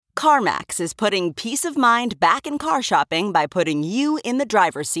CarMax is putting peace of mind back in car shopping by putting you in the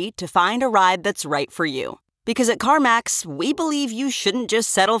driver's seat to find a ride that's right for you. Because at CarMax, we believe you shouldn't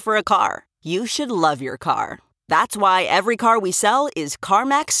just settle for a car. You should love your car. That's why every car we sell is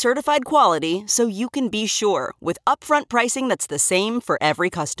CarMax certified quality, so you can be sure with upfront pricing that's the same for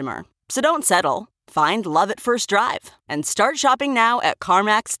every customer. So don't settle. Find love at first drive and start shopping now at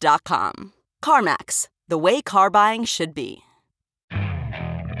CarMax.com. CarMax, the way car buying should be.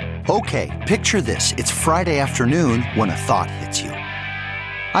 Okay, picture this. It's Friday afternoon when a thought hits you.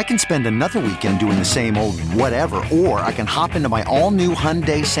 I can spend another weekend doing the same old whatever, or I can hop into my all-new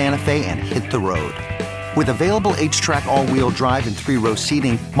Hyundai Santa Fe and hit the road. With available H-Track all-wheel drive and 3-row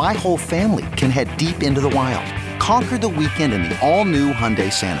seating, my whole family can head deep into the wild. Conquer the weekend in the all-new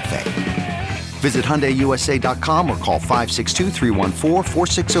Hyundai Santa Fe. Visit HyundaiUSA.com or call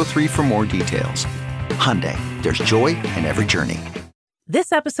 562-314-4603 for more details. Hyundai, there's joy in every journey.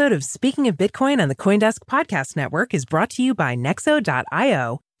 This episode of Speaking of Bitcoin on the CoinDesk Podcast Network is brought to you by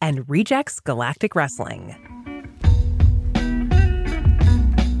Nexo.io and Rejects Galactic Wrestling.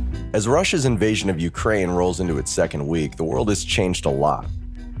 As Russia's invasion of Ukraine rolls into its second week, the world has changed a lot.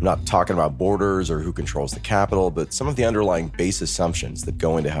 I'm not talking about borders or who controls the capital, but some of the underlying base assumptions that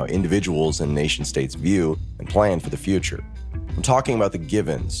go into how individuals and nation-states view and plan for the future. I'm talking about the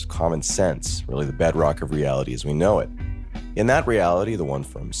givens, common sense, really the bedrock of reality as we know it. In that reality, the one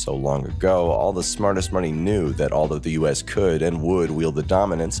from so long ago, all the smartest money knew that although the U.S. could and would wield the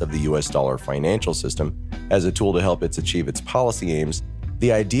dominance of the U.S. dollar financial system as a tool to help it achieve its policy aims,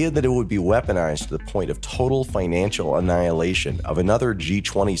 the idea that it would be weaponized to the point of total financial annihilation of another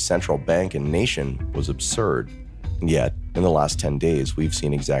G20 central bank and nation was absurd. And yet, in the last 10 days, we've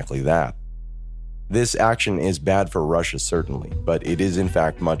seen exactly that. This action is bad for Russia, certainly, but it is in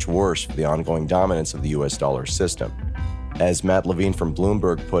fact much worse for the ongoing dominance of the U.S. dollar system. As Matt Levine from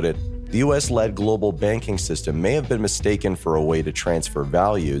Bloomberg put it, the U.S.-led global banking system may have been mistaken for a way to transfer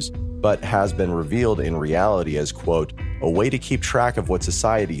values, but has been revealed in reality as, quote, a way to keep track of what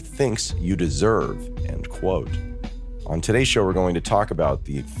society thinks you deserve, end quote. On today's show, we're going to talk about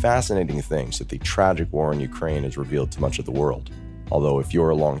the fascinating things that the tragic war in Ukraine has revealed to much of the world. Although if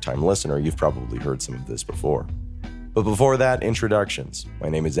you're a longtime listener, you've probably heard some of this before. But before that, introductions. My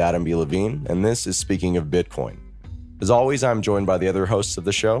name is Adam B. Levine, and this is Speaking of Bitcoin. As always, I'm joined by the other hosts of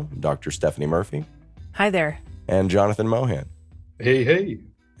the show, Dr. Stephanie Murphy. Hi there. And Jonathan Mohan. Hey, hey.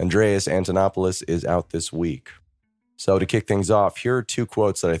 Andreas Antonopoulos is out this week. So to kick things off, here are two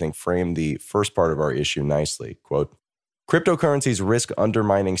quotes that I think frame the first part of our issue nicely. Quote, cryptocurrencies risk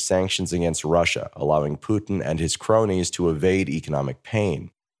undermining sanctions against Russia, allowing Putin and his cronies to evade economic pain.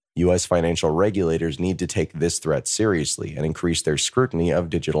 U.S. financial regulators need to take this threat seriously and increase their scrutiny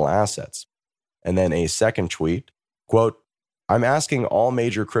of digital assets. And then a second tweet, quote, I'm asking all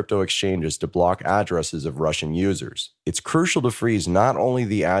major crypto exchanges to block addresses of Russian users. It's crucial to freeze not only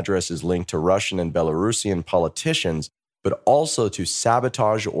the addresses linked to Russian and Belarusian politicians, but also to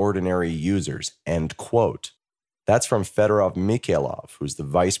sabotage ordinary users, end quote. That's from Fedorov Mikhailov, who's the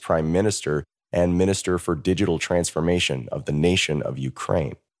vice prime minister and minister for digital transformation of the nation of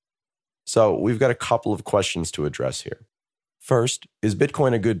Ukraine. So we've got a couple of questions to address here. First, is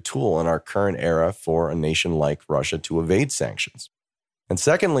Bitcoin a good tool in our current era for a nation like Russia to evade sanctions? And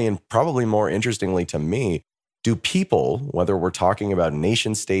secondly, and probably more interestingly to me, do people, whether we're talking about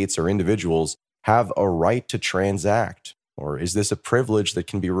nation states or individuals, have a right to transact? Or is this a privilege that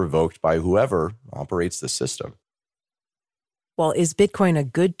can be revoked by whoever operates the system? Well, is Bitcoin a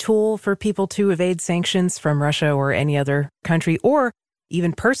good tool for people to evade sanctions from Russia or any other country, or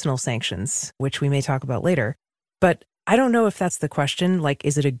even personal sanctions, which we may talk about later? But I don't know if that's the question. Like,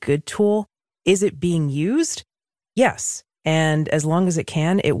 is it a good tool? Is it being used? Yes. And as long as it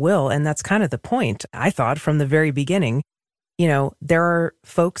can, it will. And that's kind of the point, I thought, from the very beginning. You know, there are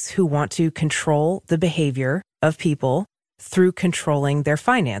folks who want to control the behavior of people through controlling their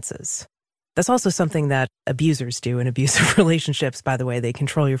finances. That's also something that abusers do in abusive relationships, by the way. They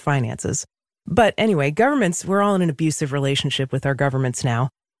control your finances. But anyway, governments, we're all in an abusive relationship with our governments now.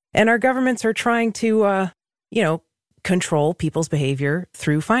 And our governments are trying to, control people's behavior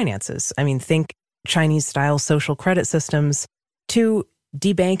through finances. I mean, think Chinese-style social credit systems to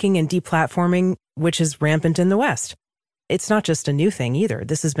debanking and deplatforming, which is rampant in the West. It's not just a new thing either.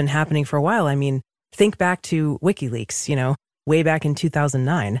 This has been happening for a while. I mean, think back to WikiLeaks, way back in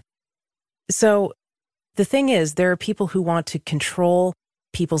 2009. So the thing is, there are people who want to control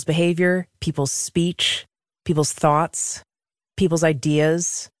people's behavior, people's speech, people's thoughts, people's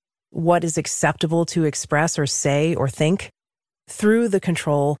ideas, what is acceptable to express or say or think through the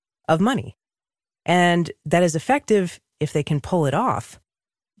control of money. And that is effective if they can pull it off.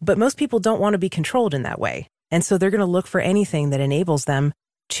 But most people don't want to be controlled in that way. And so they're going to look for anything that enables them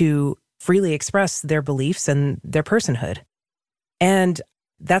to freely express their beliefs and their personhood. And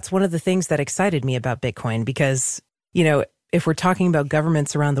that's one of the things that excited me about Bitcoin because, if we're talking about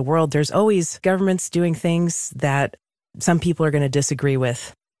governments around the world, there's always governments doing things that some people are going to disagree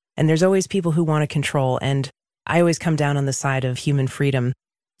with. And there's always people who want to control. And I always come down on the side of human freedom.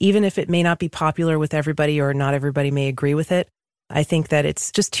 Even if it may not be popular with everybody or not everybody may agree with it, I think that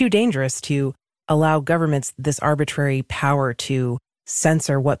it's just too dangerous to allow governments this arbitrary power to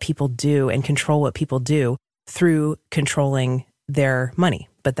censor what people do and control what people do through controlling their money.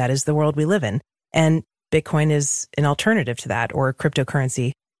 But that is the world we live in. And Bitcoin is an alternative to that, or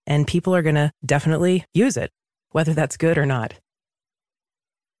cryptocurrency, and people are going to definitely use it, whether that's good or not.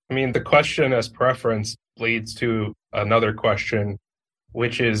 I mean, the question as preference leads to another question,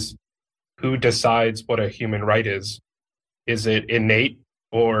 which is who decides what a human right is? Is it innate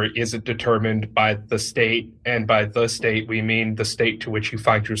or is it determined by the state? And by the state, we mean the state to which you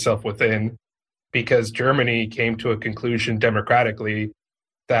find yourself within. Because Germany came to a conclusion democratically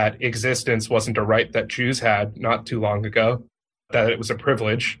that existence wasn't a right that Jews had not too long ago, that it was a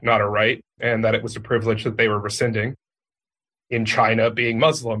privilege, not a right, and that it was a privilege that they were rescinding. In China, being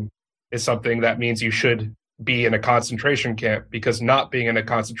Muslim is something that means you should be in a concentration camp, because not being in a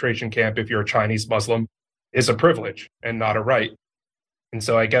concentration camp if you're a Chinese Muslim is a privilege and not a right. And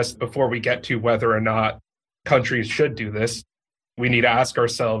so I guess before we get to whether or not countries should do this, we need to ask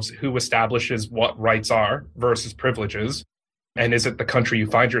ourselves who establishes what rights are versus privileges. And is it the country you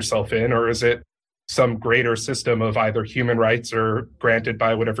find yourself in, or is it some greater system of either human rights or granted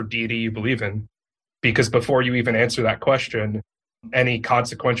by whatever deity you believe in? Because before you even answer that question, any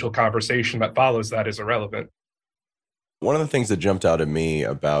consequential conversation that follows that is irrelevant. One of the things that jumped out at me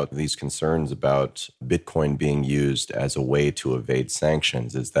about these concerns about Bitcoin being used as a way to evade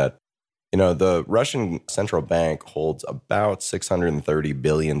sanctions is that, the Russian central bank holds about $630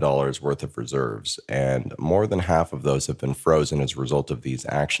 billion worth of reserves, and more than half of those have been frozen as a result of these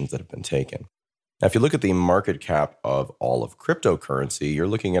actions that have been taken. Now, if you look at the market cap of all of cryptocurrency, you're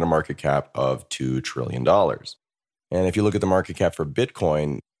looking at a market cap of $2 trillion. And if you look at the market cap for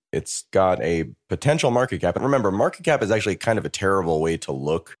Bitcoin, it's got a potential market cap. And remember, market cap is actually kind of a terrible way to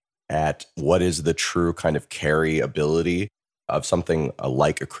look at what is the true kind of carry ability of something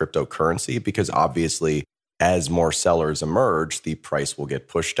like a cryptocurrency, because obviously as more sellers emerge, the price will get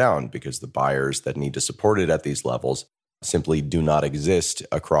pushed down because the buyers that need to support it at these levels simply do not exist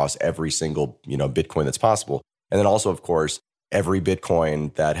across every single, Bitcoin that's possible. And then also, of course, every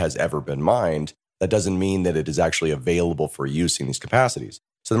Bitcoin that has ever been mined, that doesn't mean that it is actually available for use in these capacities.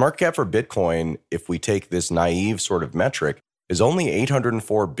 So the market cap for Bitcoin, if we take this naive sort of metric, is only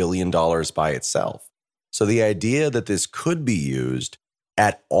 $804 billion by itself. So the idea that this could be used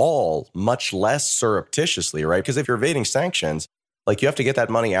at all, much less surreptitiously, right? Because if you're evading sanctions, you have to get that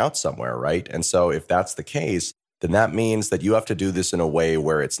money out somewhere, right? And so if that's the case, then that means that you have to do this in a way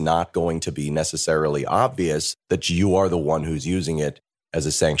where it's not going to be necessarily obvious that you are the one who's using it as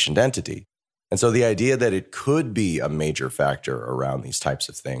a sanctioned entity. And so the idea that it could be a major factor around these types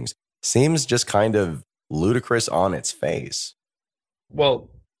of things seems just kind of ludicrous on its face. Well,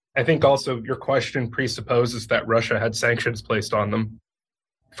 I think also your question presupposes that Russia had sanctions placed on them.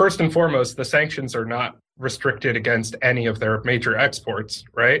 First and foremost, the sanctions are not restricted against any of their major exports,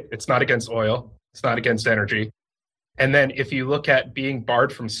 right? It's not against oil. It's not against energy. And then if you look at being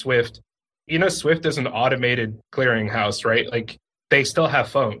barred from SWIFT, SWIFT is an automated clearinghouse, right? They still have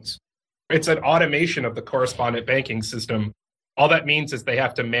phones. It's an automation of the correspondent banking system. All that means is they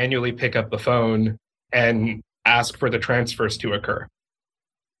have to manually pick up the phone and ask for the transfers to occur.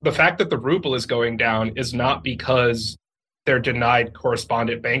 The fact that the ruble is going down is not because they're denied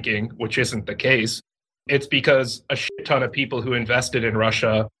correspondent banking, which isn't the case. It's because a shit ton of people who invested in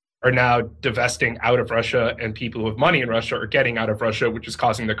Russia are now divesting out of Russia, and people who have money in Russia are getting out of Russia, which is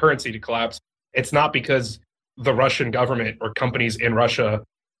causing the currency to collapse. It's not because the Russian government or companies in Russia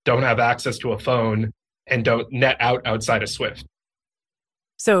don't have access to a phone and don't net out outside of SWIFT.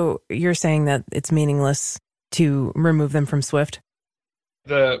 So you're saying that it's meaningless to remove them from SWIFT?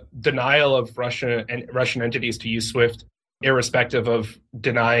 The denial of Russia and Russian entities to use SWIFT, irrespective of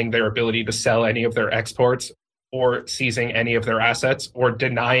denying their ability to sell any of their exports or seizing any of their assets, or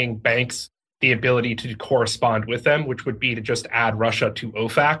denying banks the ability to correspond with them, which would be to just add Russia to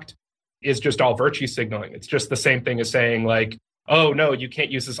OFAC, is just all virtue signaling. It's just the same thing as saying oh, no, you can't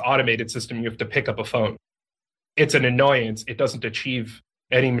use this automated system. You have to pick up a phone. It's an annoyance. It doesn't achieve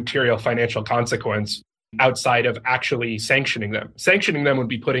any material financial consequence outside of actually sanctioning them. Sanctioning them would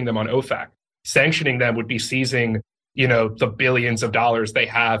be putting them on OFAC. Sanctioning them would be seizing the billions of dollars they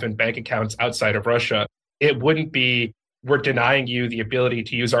have in bank accounts outside of Russia. It wouldn't be, we're denying you the ability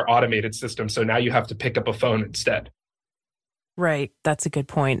to use our automated system, so now you have to pick up a phone instead. Right. That's a good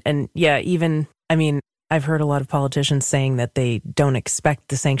point. And I've heard a lot of politicians saying that they don't expect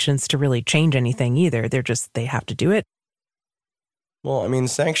the sanctions to really change anything either. They have to do it. Well,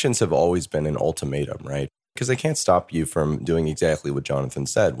 sanctions have always been an ultimatum, right? Because they can't stop you from doing exactly what Jonathan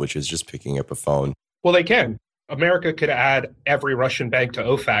said, which is just picking up a phone. Well, they can. America could add every Russian bank to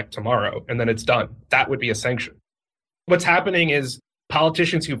OFAC tomorrow, and then it's done. That would be a sanction. What's happening is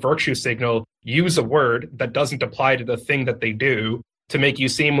politicians who virtue signal use a word that doesn't apply to the thing that they do to make you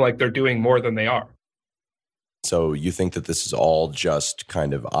seem like they're doing more than they are. So you think that this is all just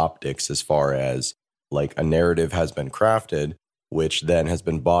kind of optics as far as like a narrative has been crafted, which then has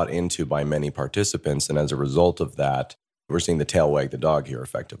been bought into by many participants. And as a result of that, we're seeing the tail wag the dog here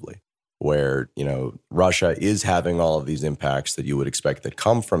effectively, where, Russia is having all of these impacts that you would expect that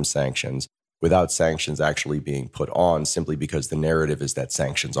come from sanctions without sanctions actually being put on simply because the narrative is that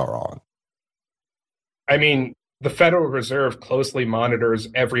sanctions are on. The Federal Reserve closely monitors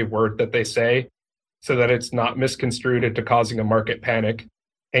every word that they say so that it's not misconstrued into causing a market panic.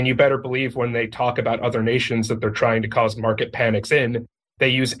 And you better believe when they talk about other nations that they're trying to cause market panics in, they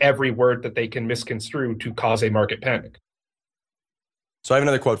use every word that they can misconstrue to cause a market panic. So I have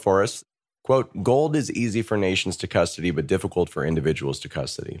another quote for us. Quote, gold is easy for nations to custody, but difficult for individuals to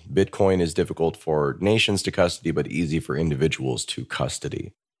custody. Bitcoin is difficult for nations to custody, but easy for individuals to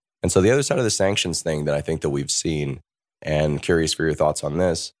custody. And so the other side of the sanctions thing that I think that we've seen, and curious for your thoughts on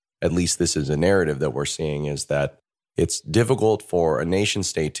this, at least this is a narrative that we're seeing, is that it's difficult for a nation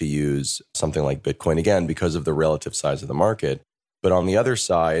state to use something like Bitcoin, again, because of the relative size of the market. But on the other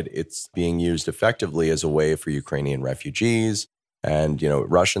side, it's being used effectively as a way for Ukrainian refugees and,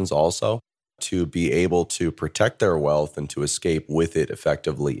 Russians also to be able to protect their wealth and to escape with it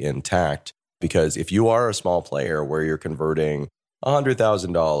effectively intact. Because if you are a small player where you're converting $100,000,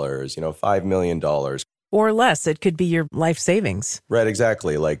 $5 million, or less, it could be your life savings. Right,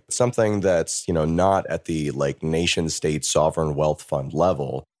 exactly. Like something that's, not at the nation state sovereign wealth fund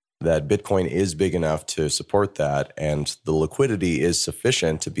level, that Bitcoin is big enough to support that. And the liquidity is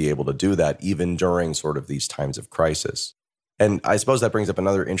sufficient to be able to do that even during sort of these times of crisis. And I suppose that brings up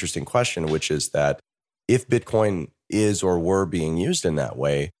another interesting question, which is that if Bitcoin is or were being used in that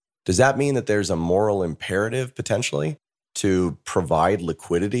way, does that mean that there's a moral imperative potentially to provide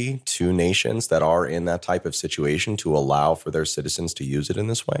liquidity to nations that are in that type of situation to allow for their citizens to use it in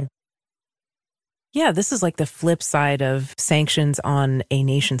this way? Yeah, this is like the flip side of sanctions on a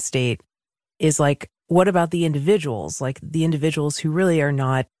nation state is like, what about the individuals? Like the individuals who really are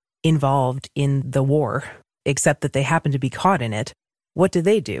not involved in the war, except that they happen to be caught in it. What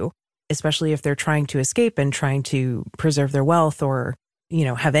do? Especially if they're trying to escape and trying to preserve their wealth or,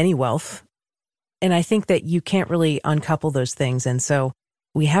 have any wealth. And I think that you can't really uncouple those things. And so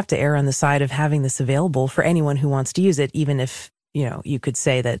we have to err on the side of having this available for anyone who wants to use it, even if, you could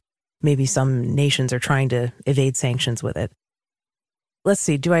say that maybe some nations are trying to evade sanctions with it. Let's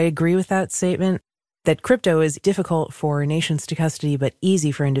see, do I agree with that statement? That crypto is difficult for nations to custody, but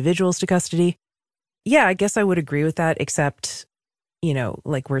easy for individuals to custody? Yeah, I guess I would agree with that, except,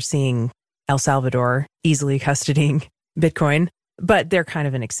 like we're seeing El Salvador easily custodying Bitcoin. But they're kind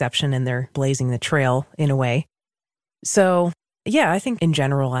of an exception and they're blazing the trail in a way. So, yeah, I think in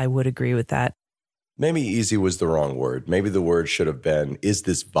general, I would agree with that. Maybe easy was the wrong word. Maybe the word should have been, is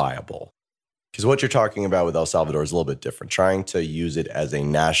this viable? Because what you're talking about with El Salvador is a little bit different. Trying to use it as a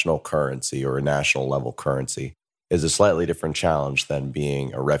national currency or a national level currency is a slightly different challenge than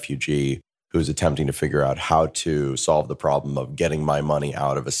being a refugee who's attempting to figure out how to solve the problem of getting my money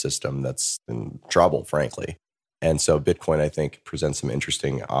out of a system that's in trouble, frankly. And so Bitcoin, I think, presents some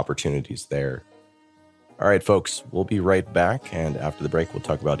interesting opportunities there. All right, folks, we'll be right back. And after the break, we'll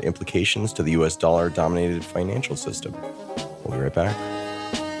talk about implications to the US dollar-dominated financial system. We'll be right back.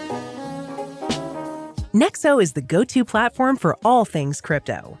 Nexo is the go-to platform for all things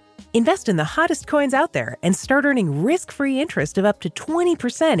crypto. Invest in the hottest coins out there and start earning risk-free interest of up to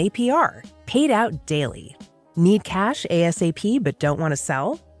 20% APR, paid out daily. Need cash ASAP but don't want to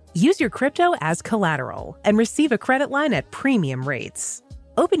sell? Use your crypto as collateral and receive a credit line at premium rates.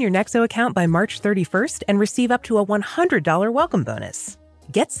 Open your Nexo account by March 31st and receive up to a $100 welcome bonus.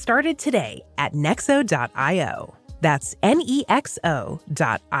 Get started today at nexo.io. That's nexo.io.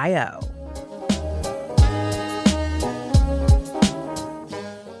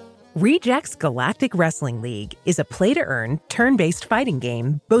 Rejects Galactic Wrestling League is a play-to-earn, turn-based fighting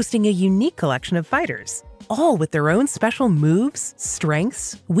game boasting a unique collection of fighters, all with their own special moves,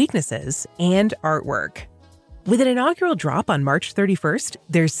 strengths, weaknesses, and artwork. With an inaugural drop on March 31st,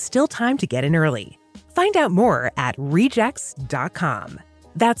 there's still time to get in early. Find out more at Rejects.com.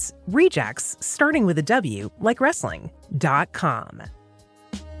 That's Rejects, starting with a W, like wrestling.com.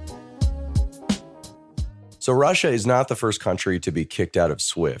 So Russia is not the first country to be kicked out of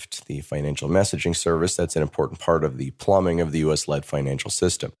SWIFT, the financial messaging service that's an important part of the plumbing of the U.S.-led financial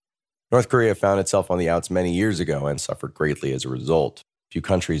system. North Korea found itself on the outs many years ago and suffered greatly as a result. Few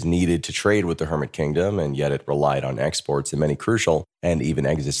countries needed to trade with the Hermit Kingdom, and yet it relied on exports in many crucial and even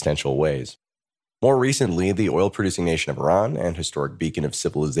existential ways. More recently, the oil-producing nation of Iran, and historic beacon of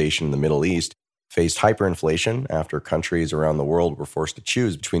civilization in the Middle East, faced hyperinflation after countries around the world were forced to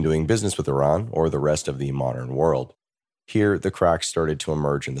choose between doing business with Iran or the rest of the modern world. Here, the cracks started to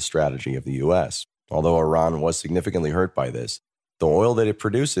emerge in the strategy of the U.S. Although Iran was significantly hurt by this, the oil that it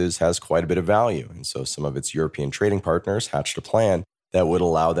produces has quite a bit of value, and so some of its European trading partners hatched a plan that would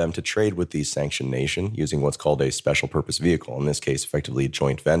allow them to trade with the sanctioned nation using what's called a special purpose vehicle, in this case, effectively a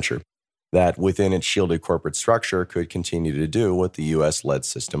joint venture, that within its shielded corporate structure could continue to do what the U.S.-led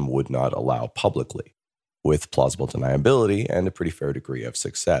system would not allow publicly, with plausible deniability and a pretty fair degree of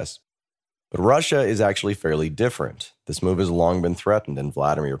success. But Russia is actually fairly different. This move has long been threatened, and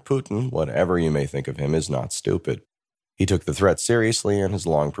Vladimir Putin, whatever you may think of him, is not stupid. He took the threat seriously and has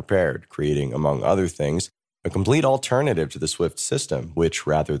long prepared, creating, among other things, a complete alternative to the SWIFT system, which,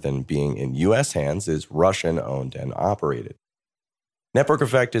 rather than being in U.S. hands, is Russian-owned and operated. Network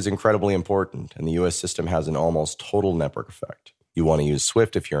effect is incredibly important, and the U.S. system has an almost total network effect. You want to use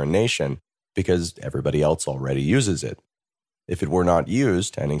SWIFT if you're a nation, because everybody else already uses it. If it were not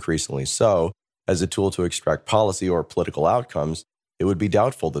used, and increasingly so, as a tool to extract policy or political outcomes, it would be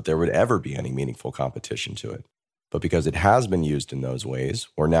doubtful that there would ever be any meaningful competition to it. But because it has been used in those ways,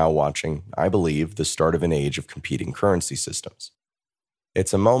 we're now watching, I believe, the start of an age of competing currency systems.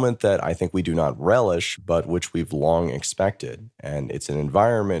 It's a moment that I think we do not relish, but which we've long expected, and it's an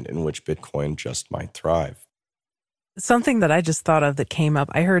environment in which Bitcoin just might thrive. Something that I just thought of that came up,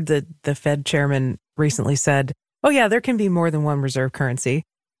 I heard that the Fed chairman recently said, oh yeah, there can be more than one reserve currency,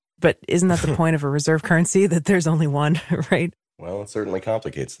 but isn't that the point of a reserve currency, that there's only one, right? Well, it certainly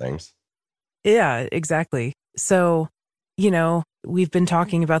complicates things. Yeah, exactly. So, we've been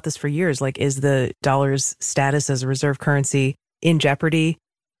talking about this for years. Like, is the dollar's status as a reserve currency in jeopardy?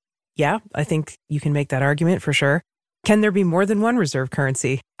 Yeah, I think you can make that argument for sure. Can there be more than one reserve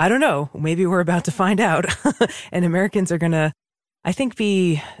currency? I don't know. Maybe we're about to find out. And Americans are going to, I think,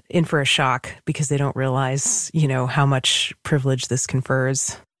 be in for a shock because they don't realize, how much privilege this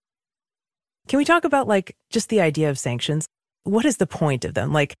confers. Can we talk about, just the idea of sanctions? What is the point of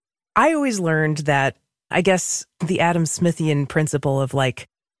them? I always learned that, I guess, the Adam Smithian principle of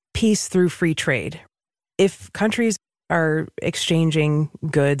peace through free trade. If countries are exchanging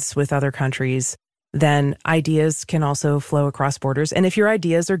goods with other countries, then ideas can also flow across borders. And if your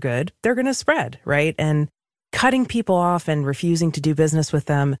ideas are good, they're going to spread, right? And cutting people off and refusing to do business with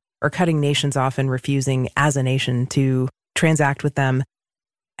them, or cutting nations off and refusing as a nation to transact with them,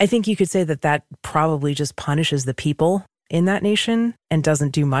 I think you could say that probably just punishes the people in that nation and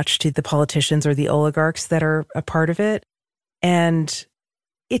doesn't do much to the politicians or the oligarchs that are a part of it. And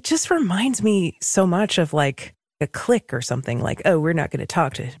it just reminds me so much of a clique or something, oh, we're not going to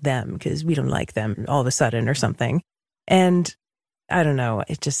talk to them because we don't like them all of a sudden or something. And I don't know,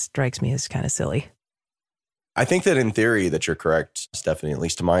 it just strikes me as kind of silly. I think that in theory that you're correct, Stephanie, at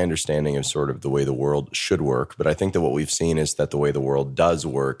least to my understanding of sort of the way the world should work. But I think that what we've seen is that the way the world does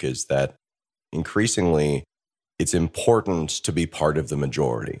work is that increasingly it's important to be part of the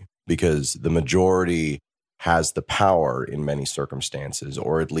majority, because the majority has the power in many circumstances,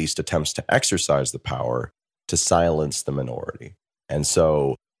 or at least attempts to exercise the power to silence the minority. And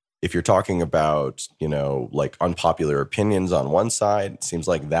so if you're talking about, unpopular opinions on one side, it seems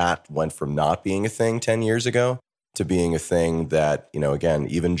like that went from not being a thing 10 years ago to being a thing that, again,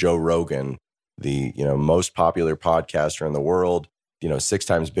 even Joe Rogan, the, most popular podcaster in the world, 6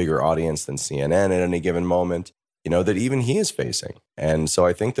 times bigger audience than CNN at any given moment, that even he is facing. And so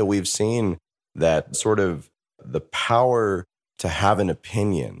I think that we've seen that sort of the power to have an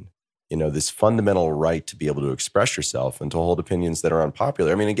opinion, this fundamental right to be able to express yourself and to hold opinions that are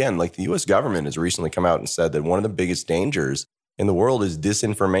unpopular. I mean, again, the U.S. government has recently come out and said that one of the biggest dangers in the world is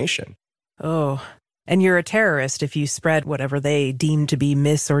disinformation. Oh, and you're a terrorist if you spread whatever they deem to be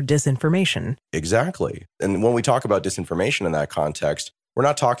mis or disinformation. Exactly. And when we talk about disinformation in that context, we're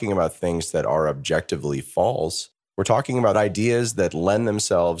not talking about things that are objectively false. We're talking about ideas that lend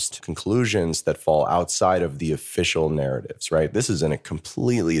themselves to conclusions that fall outside of the official narratives, right? This is in a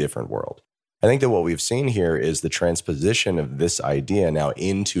completely different world. I think that what we've seen here is the transposition of this idea now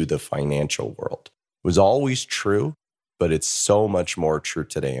into the financial world. was always true, but it's so much more true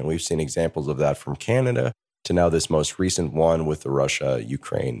today. And we've seen examples of that from Canada to now this most recent one with the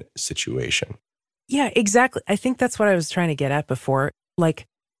Russia-Ukraine situation. Yeah, exactly. I think that's what I was trying to get at before. Like,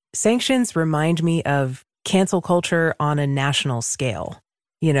 sanctions remind me of cancel culture on a national scale.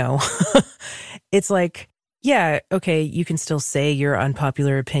 You know, it's like, yeah, okay, you can still say your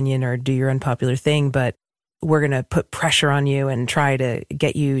unpopular opinion or do your unpopular thing, but we're going to put pressure on you and try to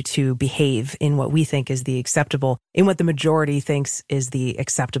get you to behave in what we think is the acceptable, in what the majority thinks is the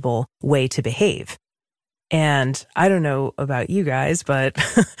acceptable way to behave. And I don't know about you guys, but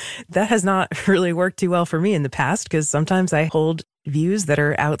that has not really worked too well for me in the past, because sometimes I hold views that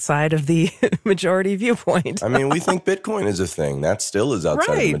are outside of the majority viewpoint. I mean, we think Bitcoin is a thing. That still is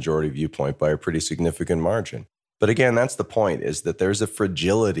outside of the Right. majority viewpoint by a pretty significant margin. But again, that's the point, is that there's a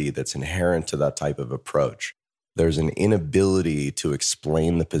fragility that's inherent to that type of approach. There's an inability to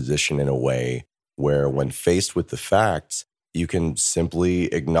explain the position in a way where, when faced with the facts, you can simply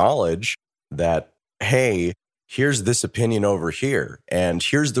acknowledge that, hey, here's this opinion over here, and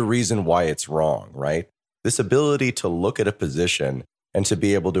here's the reason why it's wrong, right? This ability to look at a position and to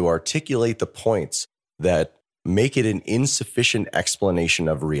be able to articulate the points that make it an insufficient explanation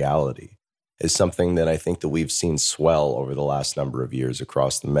of reality is something that I think that we've seen swell over the last number of years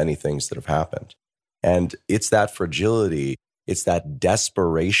across the many things that have happened. And it's that fragility, it's that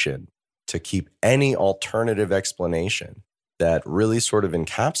desperation to keep any alternative explanation that really sort of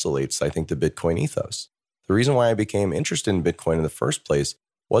encapsulates, I think, the Bitcoin ethos. The reason why I became interested in Bitcoin in the first place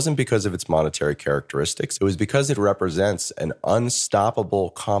wasn't because of its monetary characteristics. It was because it represents an unstoppable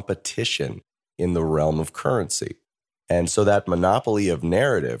competition in the realm of currency. And so that monopoly of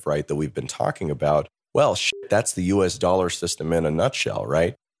narrative, right, that we've been talking about, well, that's the US dollar system in a nutshell,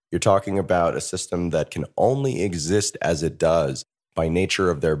 right? You're talking about a system that can only exist as it does by nature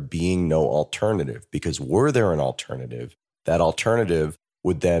of there being no alternative. Because were there an alternative, that alternative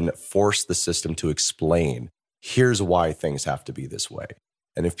would then force the system to explain, here's why things have to be this way.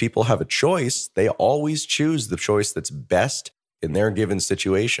 And if people have a choice, they always choose the choice that's best in their given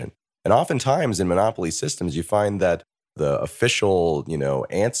situation. And oftentimes in monopoly systems, you find that the official,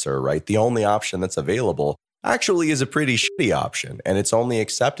 answer, right, the only option that's available actually is a pretty shitty option. And it's only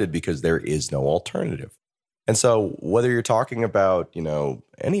accepted because there is no alternative. And so whether you're talking about,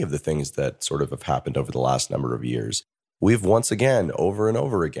 any of the things that sort of have happened over the last number of years, we've once again, over and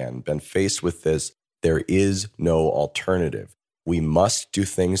over again, been faced with this, there is no alternative. We must do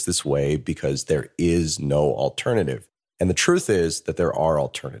things this way because there is no alternative. And the truth is that there are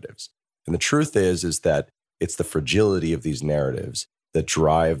alternatives. And the truth is that it's the fragility of these narratives that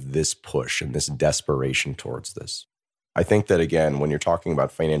drive this push and this desperation towards this. I think that, again, when you're talking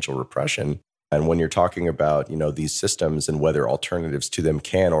about financial repression and when you're talking about, these systems and whether alternatives to them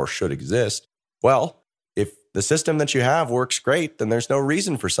can or should exist, well, if the system that you have works great, then there's no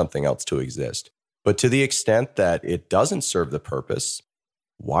reason for something else to exist. But to the extent that it doesn't serve the purpose,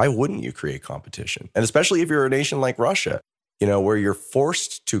 why wouldn't you create competition? And especially if you're a nation like Russia, where you're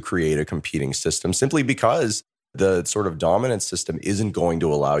forced to create a competing system simply because the sort of dominant system isn't going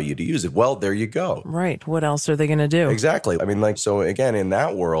to allow you to use it. Well, there you go. Right. What else are they going to do? Exactly. I mean, so again, in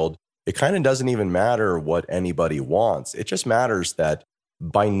that world, it kind of doesn't even matter what anybody wants. It just matters that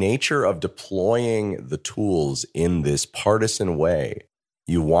by nature of deploying the tools in this partisan way,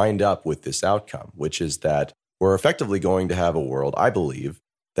 you wind up with this outcome, which is that we're effectively going to have a world, I believe,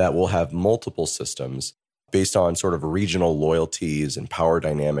 that will have multiple systems based on sort of regional loyalties and power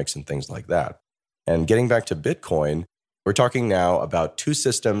dynamics and things like that. And getting back to Bitcoin, we're talking now about two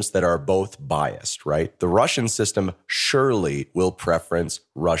systems that are both biased, right? The Russian system surely will preference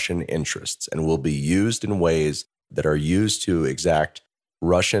Russian interests and will be used in ways that are used to exact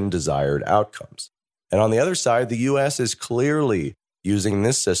Russian desired outcomes. And on the other side, the US is clearly using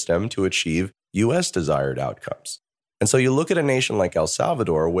this system to achieve US desired outcomes. And so you look at a nation like El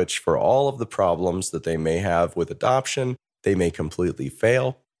Salvador, which for all of the problems that they may have with adoption, they may completely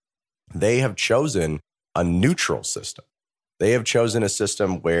fail. They have chosen a neutral system. They have chosen a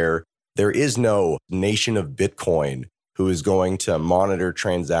system where there is no nation of Bitcoin who is going to monitor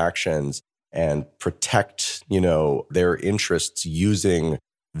transactions and protect, their interests using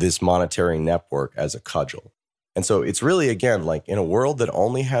this monetary network as a cudgel. And so it's really, again, like in a world that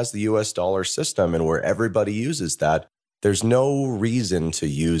only has the US dollar system and where everybody uses that, there's no reason to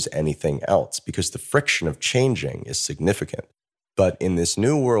use anything else because the friction of changing is significant. But in this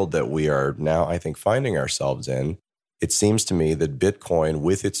new world that we are now, I think, finding ourselves in, it seems to me that Bitcoin,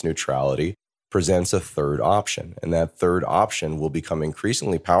 with its neutrality, presents a third option. And that third option will become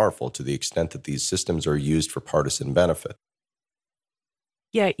increasingly powerful to the extent that these systems are used for partisan benefit.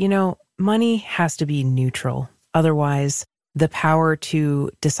 Yeah, money has to be neutral. Otherwise, the power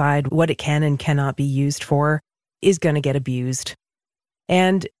to decide what it can and cannot be used for is going to get abused.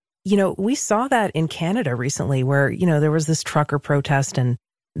 And, we saw that in Canada recently where, there was this trucker protest and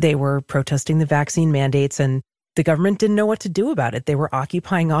they were protesting the vaccine mandates and the government didn't know what to do about it. They were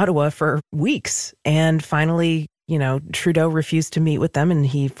occupying Ottawa for weeks. And finally, Trudeau refused to meet with them and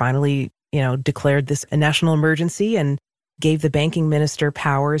he finally, declared this a national emergency and gave the banking minister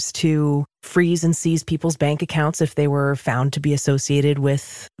powers to freeze and seize people's bank accounts if they were found to be associated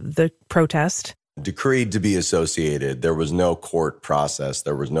with the protest. Decreed to be associated. There was no court process.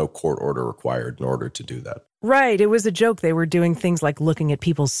 There was no court order required in order to do that. Right. It was a joke. They were doing things like looking at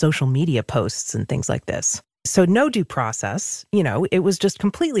people's social media posts and things like this. So no due process. It was just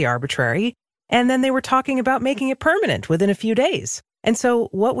completely arbitrary. And then they were talking about making it permanent within a few days. And so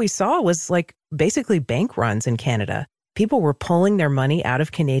what we saw was basically bank runs in Canada. People were pulling their money out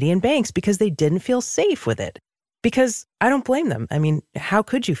of Canadian banks because they didn't feel safe with it. Because I don't blame them. I mean, how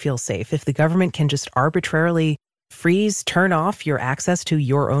could you feel safe if the government can just arbitrarily freeze, turn off your access to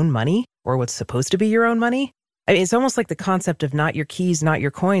your own money or what's supposed to be your own money? I mean, it's almost like the concept of not your keys, not your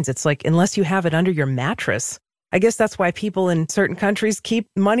coins. It's like, unless you have it under your mattress. I guess that's why people in certain countries keep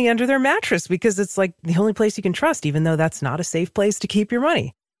money under their mattress, because it's like the only place you can trust, even though that's not a safe place to keep your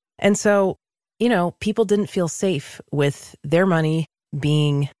money. And so, people didn't feel safe with their money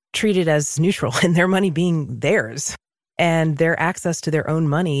being treated as neutral and their money being theirs and their access to their own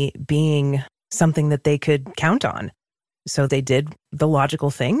money being something that they could count on. So they did the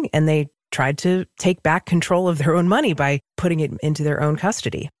logical thing and they tried to take back control of their own money by putting it into their own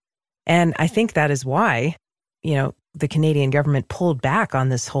custody. And I think that is why, the Canadian government pulled back on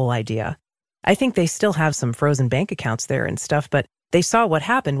this whole idea. I think they still have some frozen bank accounts there and stuff, but they saw what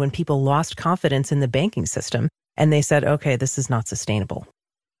happened when people lost confidence in the banking system and they said, okay, this is not sustainable.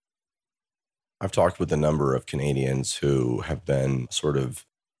 I've talked with a number of Canadians who have been sort of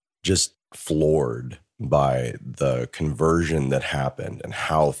just floored by the conversion that happened and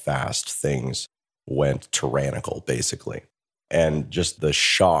how fast things went tyrannical, basically. And just the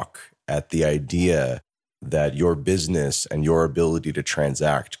shock at the idea that your business and your ability to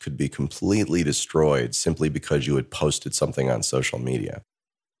transact could be completely destroyed simply because you had posted something on social media.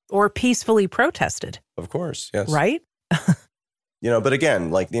 Or peacefully protested. Of course, yes. Right? But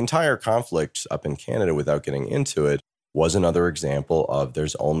again, the entire conflict up in Canada, without getting into it, was another example of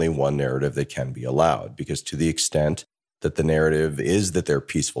there's only one narrative that can be allowed. Because to the extent that the narrative is that they're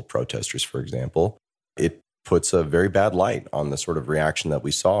peaceful protesters, for example, it puts a very bad light on the sort of reaction that we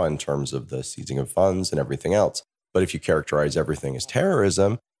saw in terms of the seizing of funds and everything else. But if you characterize everything as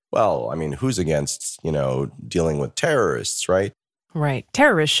terrorism, well, I mean, who's against, dealing with terrorists, right? Right.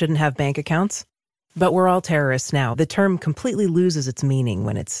 Terrorists shouldn't have bank accounts. But we're all terrorists now. The term completely loses its meaning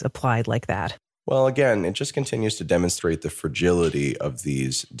when it's applied like that. Well, again, it just continues to demonstrate the fragility of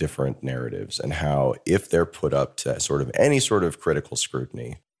these different narratives and how if they're put up to sort of any sort of critical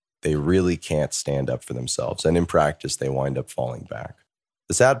scrutiny, they really can't stand up for themselves. And in practice, they wind up falling back.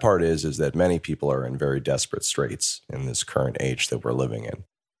 The sad part is that many people are in very desperate straits in this current age that we're living in.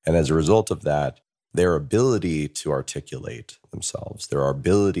 And as a result of that, their ability to articulate themselves, their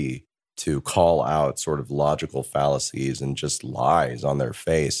ability to call out sort of logical fallacies and just lies on their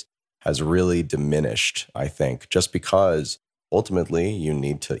face has really diminished, I think, just because ultimately you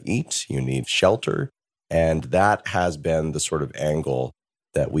need to eat, you need shelter. And that has been the sort of angle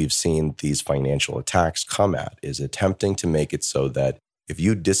that we've seen these financial attacks come at, is attempting to make it so that if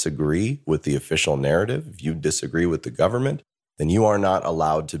you disagree with the official narrative, if you disagree with the government, then you are not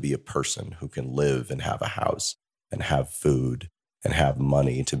allowed to be a person who can live and have a house and have food and have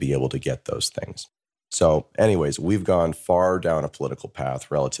money to be able to get those things. So anyways, we've gone far down a political path,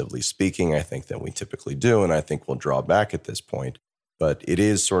 relatively speaking, I think, than we typically do. And I think we'll draw back at this point. But it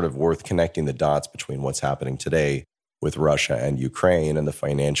is sort of worth connecting the dots between what's happening today with Russia and Ukraine and the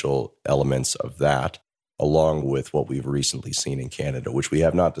financial elements of that, along with what we've recently seen in Canada, which we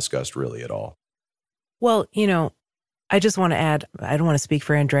have not discussed really at all. Well, I just want to add, I don't want to speak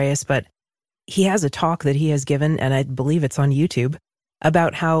for Andreas, but he has a talk that he has given, and I believe it's on YouTube,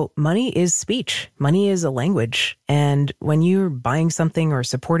 about how money is speech. Money is a language. And when you're buying something or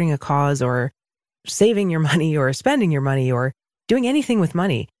supporting a cause or saving your money or spending your money or doing anything with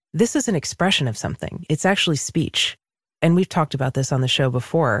money, this is an expression of something. It's actually speech. And we've talked about this on the show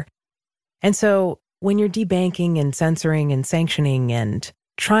before. And so when you're debanking and censoring and sanctioning and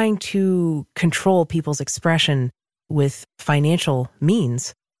trying to control people's expression with financial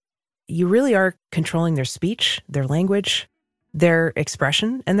means, you really are controlling their speech, their language, their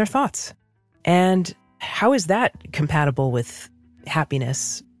expression, and their thoughts. And how is that compatible with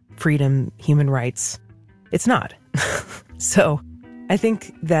happiness, freedom, human rights. It's not. So I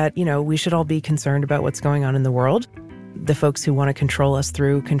think that, we should all be concerned about what's going on in the world, the folks who want to control us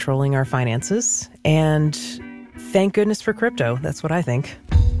through controlling our finances. And thank goodness for crypto. That's what I think.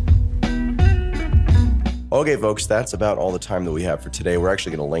 Okay, folks, that's about all the time that we have for today. We're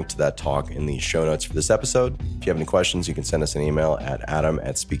actually going to link to that talk in the show notes for this episode. If you have any questions, you can send us an email at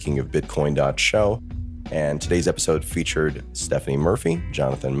adam@speakingofbitcoin.show. And today's episode featured Stephanie Murphy,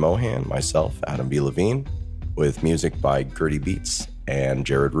 Jonathan Mohan, myself, Adam B. Levine, with music by Gertie Beats and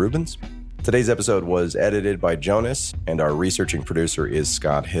Jared Rubens. Today's episode was edited by Jonas, and our researching producer is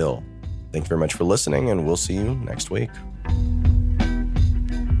Scott Hill. Thank you very much for listening, and we'll see you next week.